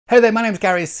Hello there, my name is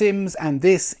Gary Sims and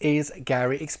this is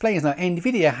Gary Explains. Now,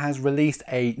 NVIDIA has released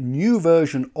a new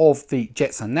version of the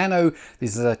Jetson Nano.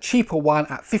 This is a cheaper one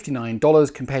at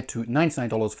 $59 compared to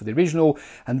 $99 for the original.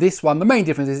 And this one, the main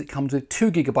difference is it comes with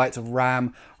 2 GB of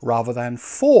RAM rather than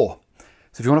 4.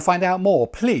 So if you want to find out more,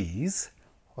 please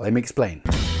let me explain.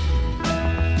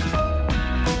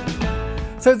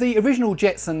 So the original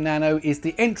Jetson Nano is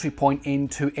the entry point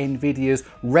into NVIDIA's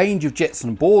range of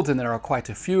Jetson boards, and there are quite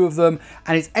a few of them,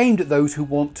 and it's aimed at those who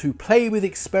want to play with,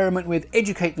 experiment with,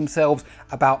 educate themselves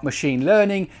about machine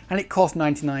learning, and it costs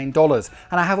 $99.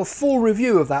 And I have a full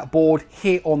review of that board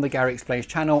here on the Gary Explains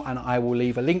channel, and I will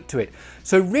leave a link to it.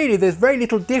 So really there's very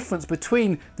little difference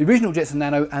between the original Jetson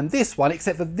Nano and this one,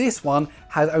 except for this one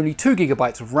has only 2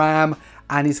 GB of RAM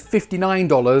and is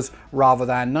 $59 rather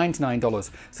than $99.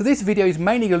 So this video is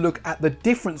mainly going to look at the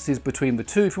differences between the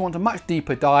two. If you want a much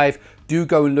deeper dive, do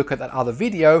go and look at that other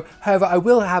video. However, I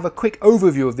will have a quick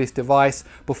overview of this device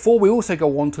before we also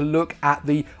go on to look at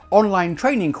the online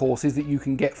training courses that you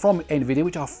can get from NVIDIA,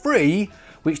 which are free,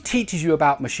 which teaches you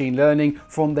about machine learning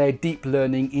from their Deep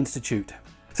Learning Institute.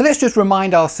 So let's just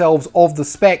remind ourselves of the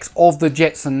specs of the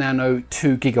Jetson Nano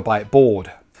 2 GB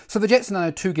board. So the Jetson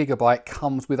Nano 2 GB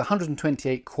comes with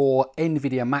 128 core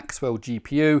NVIDIA Maxwell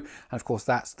GPU, and of course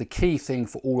that's the key thing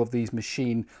for all of these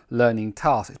machine learning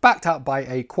tasks. It's backed up by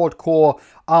a quad core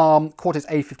ARM Cortex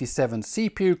A57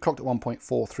 CPU clocked at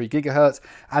 1.43 GHz,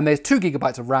 and there's 2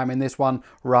 GB of RAM in this one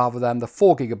rather than the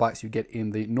 4 GB you get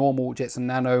in the normal Jetson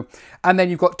Nano. And then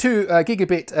you've got 2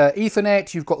 gigabit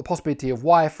Ethernet, you've got the possibility of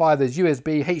Wi-Fi, there's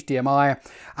USB, HDMI,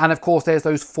 and of course there's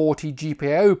those 40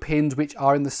 GPIO pins which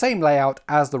are in the same layout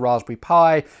as the Raspberry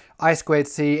Pi,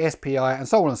 I2C, SPI, and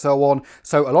so on and so on.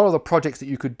 So a lot of the projects that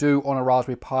you could do on a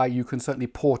Raspberry Pi, you can certainly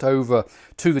port over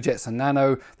to the Jetson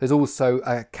Nano. There's also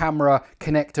a camera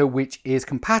connector which is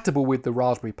compatible with the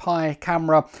Raspberry Pi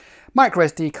camera, micro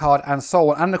SD card, and so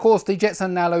on. And of course, the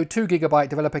Jetson Nano 2 GB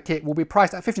developer kit will be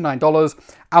priced at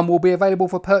 $59 and will be available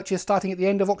for purchase starting at the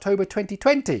end of October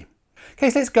 2020.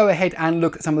 Okay, so let's go ahead and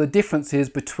look at some of the differences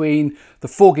between the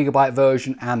 4 GB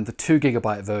version and the 2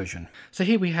 GB version. So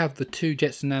here we have the two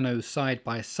Jetson Nanos side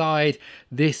by side.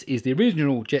 This is the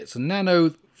original Jetson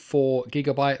Nano 4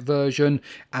 GB version,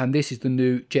 and this is the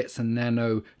new Jetson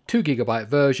Nano 2 GB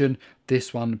version,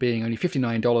 this one being only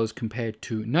 $59 compared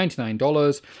to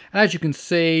 $99. And as you can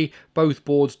see, both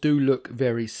boards do look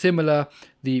very similar.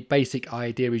 The basic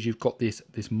idea is you've got this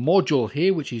module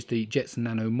here, which is the Jetson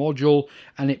Nano module,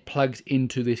 and it plugs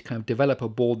into this kind of developer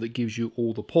board that gives you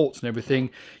all the ports and everything.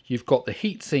 You've got the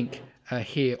heatsink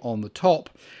here on the top.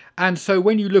 And so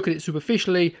when you look at it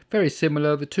superficially, very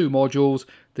similar, the two modules,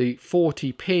 the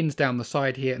 40 pins down the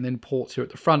side here and then ports here at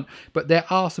the front. But there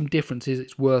are some differences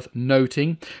it's worth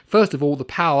noting. First of all, the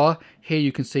power. Here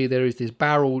you can see there is this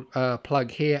barrel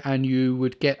plug here, and you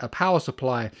would get a power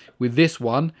supply with this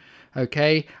one.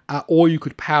 Okay, or you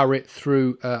could power it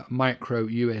through micro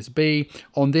USB.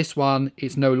 On this one,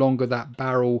 it's no longer that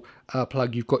barrel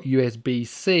plug. You've got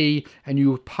USB-C, and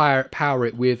you would power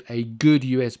it with a good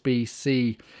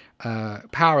USB-C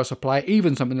power supply,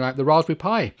 even something like the Raspberry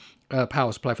Pi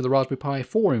power supply for the Raspberry Pi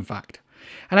 4, in fact.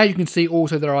 And as you can see,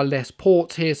 also there are less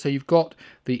ports here. So you've got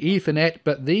the Ethernet,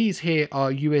 but these here are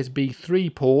USB 3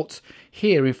 ports.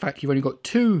 Here, in fact, you've only got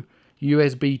 2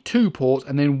 USB 2 ports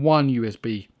and then 1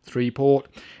 USB 3 port.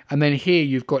 And then here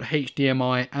you've got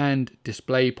HDMI and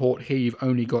display port. Here you've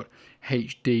only got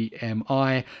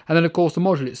HDMI. And then of course the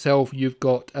module itself, you've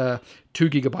got 2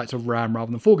 GB of RAM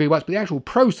rather than 4 GB, but the actual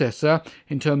processor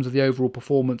in terms of the overall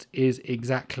performance is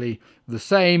exactly the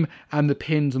same, and the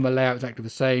pins and the layout is exactly the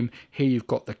same. Here you've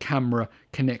got the camera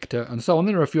connector and so on.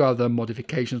 There are a few other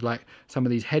modifications, like some of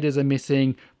these headers are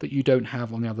missing that you don't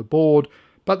have on the other board.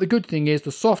 But the good thing is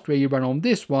the software you run on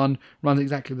this one runs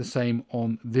exactly the same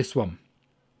on this one.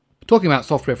 Talking about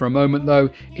software for a moment though,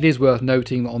 it is worth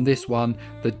noting that on this one,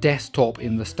 the desktop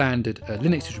in the standard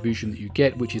Linux distribution that you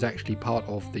get, which is actually part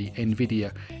of the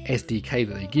NVIDIA SDK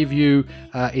that they give you,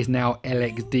 is now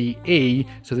LXDE,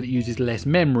 so that it uses less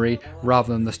memory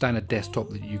rather than the standard desktop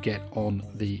that you get on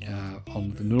the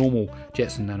normal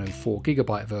Jetson Nano 4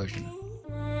 GB version.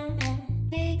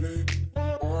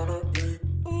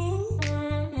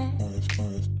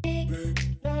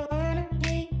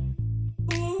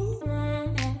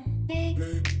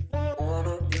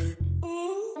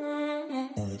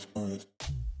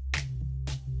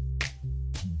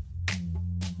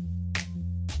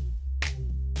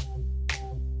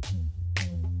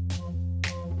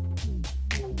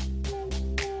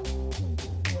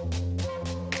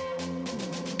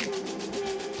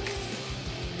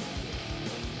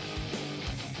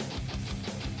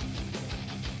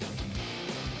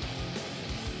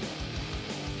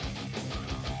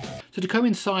 So to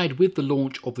coincide with the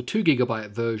launch of the 2GB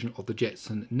version of the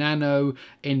Jetson Nano,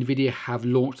 NVIDIA have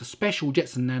launched a special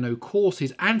Jetson Nano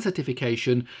courses and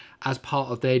certification as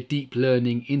part of their Deep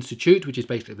Learning Institute, which is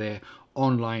basically their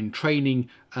online training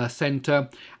center.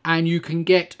 And you can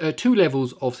get 2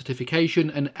 levels of certification,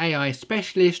 an AI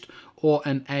specialist or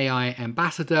an AI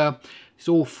ambassador. It's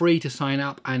all free to sign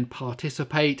up and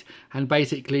participate, and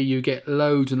basically you get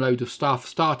loads and loads of stuff,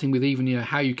 starting with even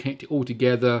how you connect it all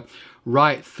together,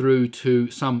 right through to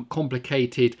some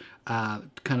complicated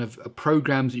kind of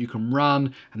programs that you can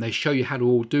run, and they show you how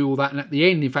to do all that. And at the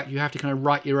end, in fact, you have to kind of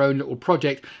write your own little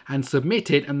project and submit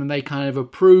it, and then they kind of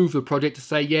approve the project to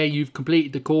say, yeah, you've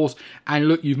completed the course, and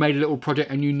look, you've made a little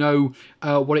project and you know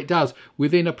what it does.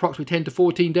 Within approximately 10 to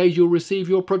 14 days, you'll receive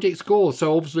your project score.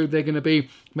 So obviously they're going to be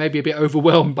maybe a bit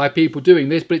overwhelmed by people doing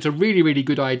this, but it's a really, really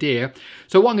good idea.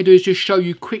 So what I'm going to do is just show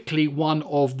you quickly one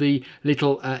of the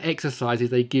little exercises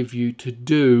they give you to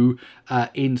do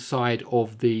inside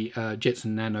of the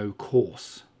Jetson Nano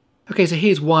course. Okay, so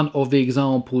here's one of the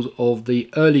examples of the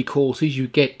early courses you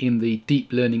get in the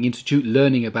Deep Learning Institute,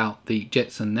 learning about the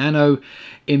Jetson Nano.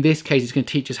 In this case, it's going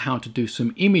to teach us how to do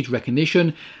some image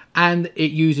recognition, and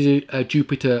it uses a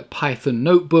Jupyter Python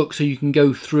notebook, so you can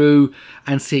go through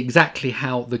and see exactly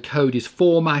how the code is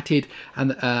formatted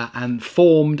and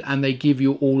formed, and they give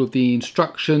you all of the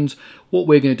instructions. What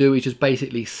we're going to do is just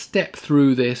basically step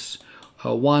through this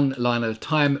one line at a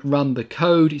time, run the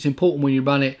code. It's important when you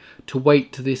run it to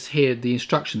wait to this here, the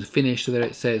instructions finish, so that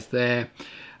it says there,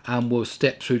 and we'll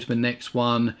step through to the next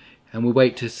one, and we'll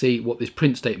wait to see what this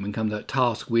print statement comes out,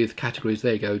 task with categories.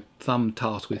 There you go, thumb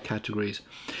task with categories.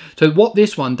 So what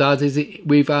this one does is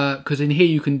because in here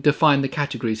you can define the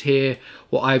categories. Here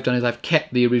what I've done is I've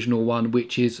kept the original one,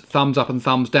 which is thumbs up and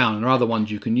thumbs down, and there are other ones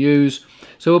you can use.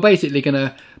 So we're basically going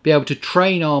to be able to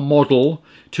train our model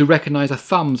to recognize a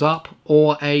thumbs up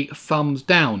or a thumbs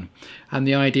down. And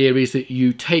the idea is that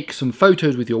you take some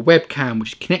photos with your webcam,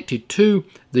 which is connected to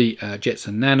the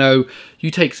Jetson Nano. You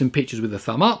take some pictures with the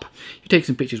thumb up, you take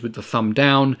some pictures with the thumb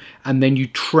down, and then you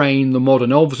train the model.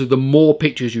 And obviously the more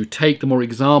pictures you take, the more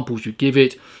examples you give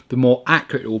it, the more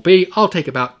accurate it will be. I'll take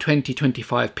about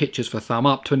 20-25 pictures for thumb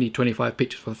up, 20-25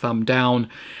 pictures for thumb down,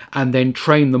 and then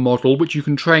train the model, which you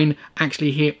can train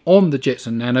actually here on the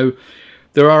Jetson Nano.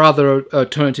 There are other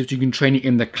alternatives. You can train it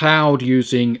in the cloud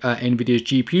using NVIDIA's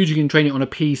GPUs. You can train it on a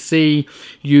PC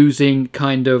using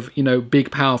kind of,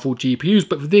 big powerful GPUs.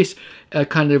 But for this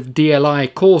kind of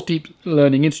DLI course, Deep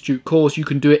Learning Institute course, you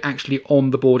can do it actually on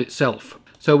the board itself.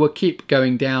 So we'll keep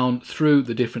going down through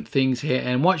the different things here.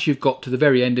 And once you've got to the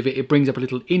very end of it, it brings up a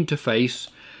little interface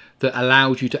that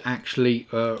allows you to actually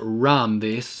run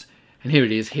this. And here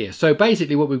it is here. So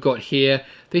basically what we've got here,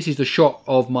 this is the shot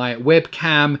of my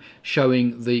webcam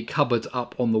showing the cupboards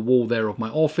up on the wall there of my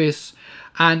office.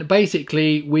 And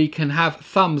basically we can have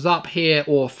thumbs up here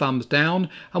or thumbs down.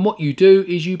 And what you do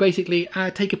is you basically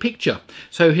take a picture.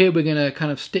 So here we're going to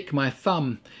kind of stick my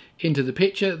thumb into the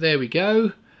picture. There we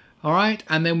go. All right.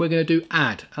 And then we're going to do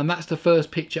add. And that's the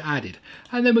first picture added.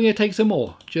 And then we're going to take some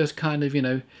more. Just kind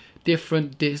of,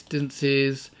 different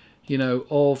distances,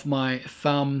 of my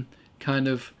thumb, kind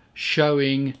of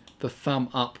showing the thumb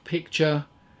up picture.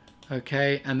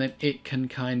 Okay, and then it can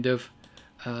kind of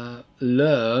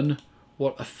learn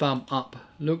what a thumb up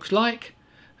looks like.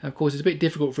 And of course it's a bit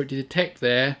difficult for it to detect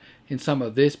there in some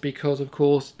of this, because of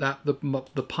course that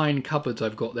the pine cupboards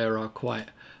I've got there are quite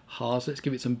hard. So let's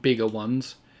give it some bigger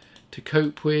ones to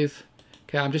cope with.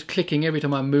 Okay, I'm just clicking every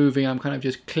time I'm moving. I'm kind of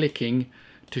just clicking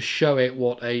to show it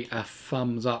what a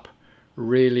thumbs up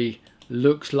really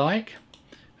looks like.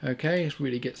 Okay, let's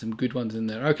really get some good ones in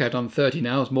there. Okay, I've done 30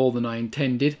 now, it's more than I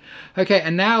intended. Okay,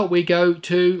 and now we go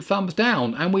to thumbs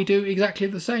down, and we do exactly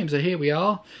the same. So here we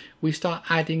are, we start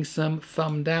adding some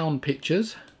thumb down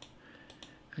pictures.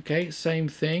 Okay, same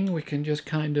thing, we can just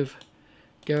kind of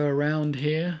go around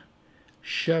here,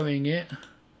 showing it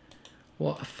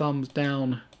what a thumbs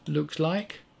down looks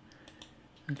like.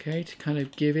 Okay, to kind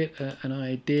of give it an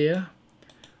idea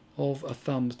of a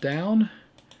thumbs down.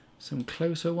 Some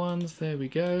closer ones, there we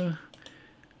go.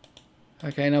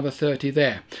 Okay, another 30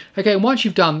 there. Okay, and once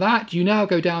you've done that, you now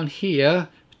go down here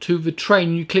to the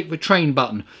train, you click the train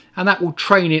button, and that will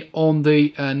train it on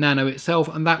the Nano itself,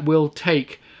 and that will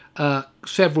take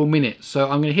several minutes. So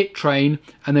I'm going to hit train,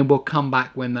 and then we'll come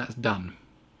back when that's done.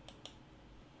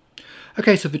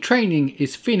 Okay, so the training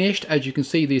is finished. As you can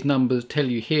see, these numbers tell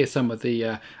you here some of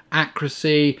the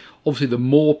accuracy. Obviously, the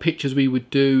more pictures we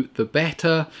would do, the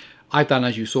better. I've done,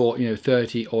 as you saw,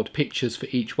 30 odd pictures for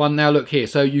each one. Now look here,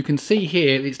 so you can see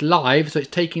here it's live, so it's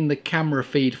taking the camera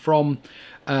feed from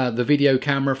the video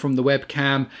camera, from the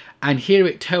webcam, and here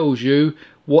it tells you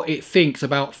what it thinks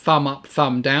about thumb up,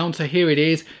 thumb down. So here it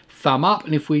is, thumb up,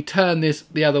 and if we turn this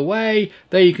the other way,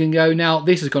 there you can go. Now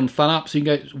this has gone thumb up, so you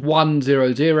can go 1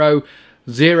 0 0,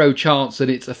 0 chance that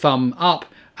it's a thumb up,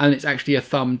 and it's actually a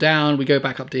thumb down. We go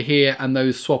back up to here and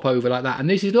those swap over like that, and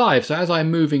this is live. So as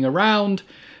I'm moving around,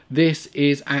 this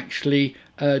is actually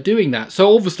doing that.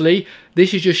 So obviously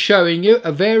this is just showing you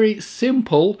a very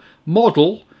simple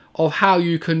model of how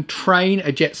you can train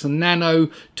a Jetson Nano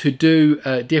to do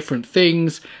different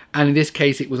things. And in this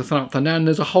case it was a thumb up, thumb down.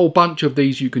 There's a whole bunch of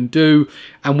these you can do,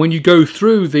 and when you go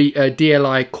through the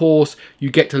DLI course, you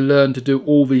get to learn to do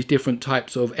all these different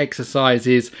types of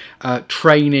exercises,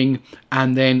 training,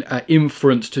 and then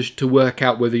inference to work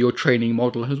out whether your training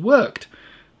model has worked.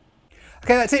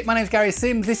 Okay, that's it. My name's Gary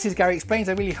Sims. This is Gary Explains.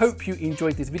 I really hope you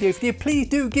enjoyed this video. If you did, please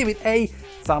do give it a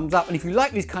thumbs up. And if you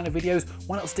like these kind of videos,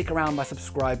 why not stick around by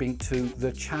subscribing to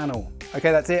the channel?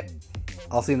 Okay, that's it.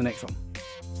 I'll see you in the next one.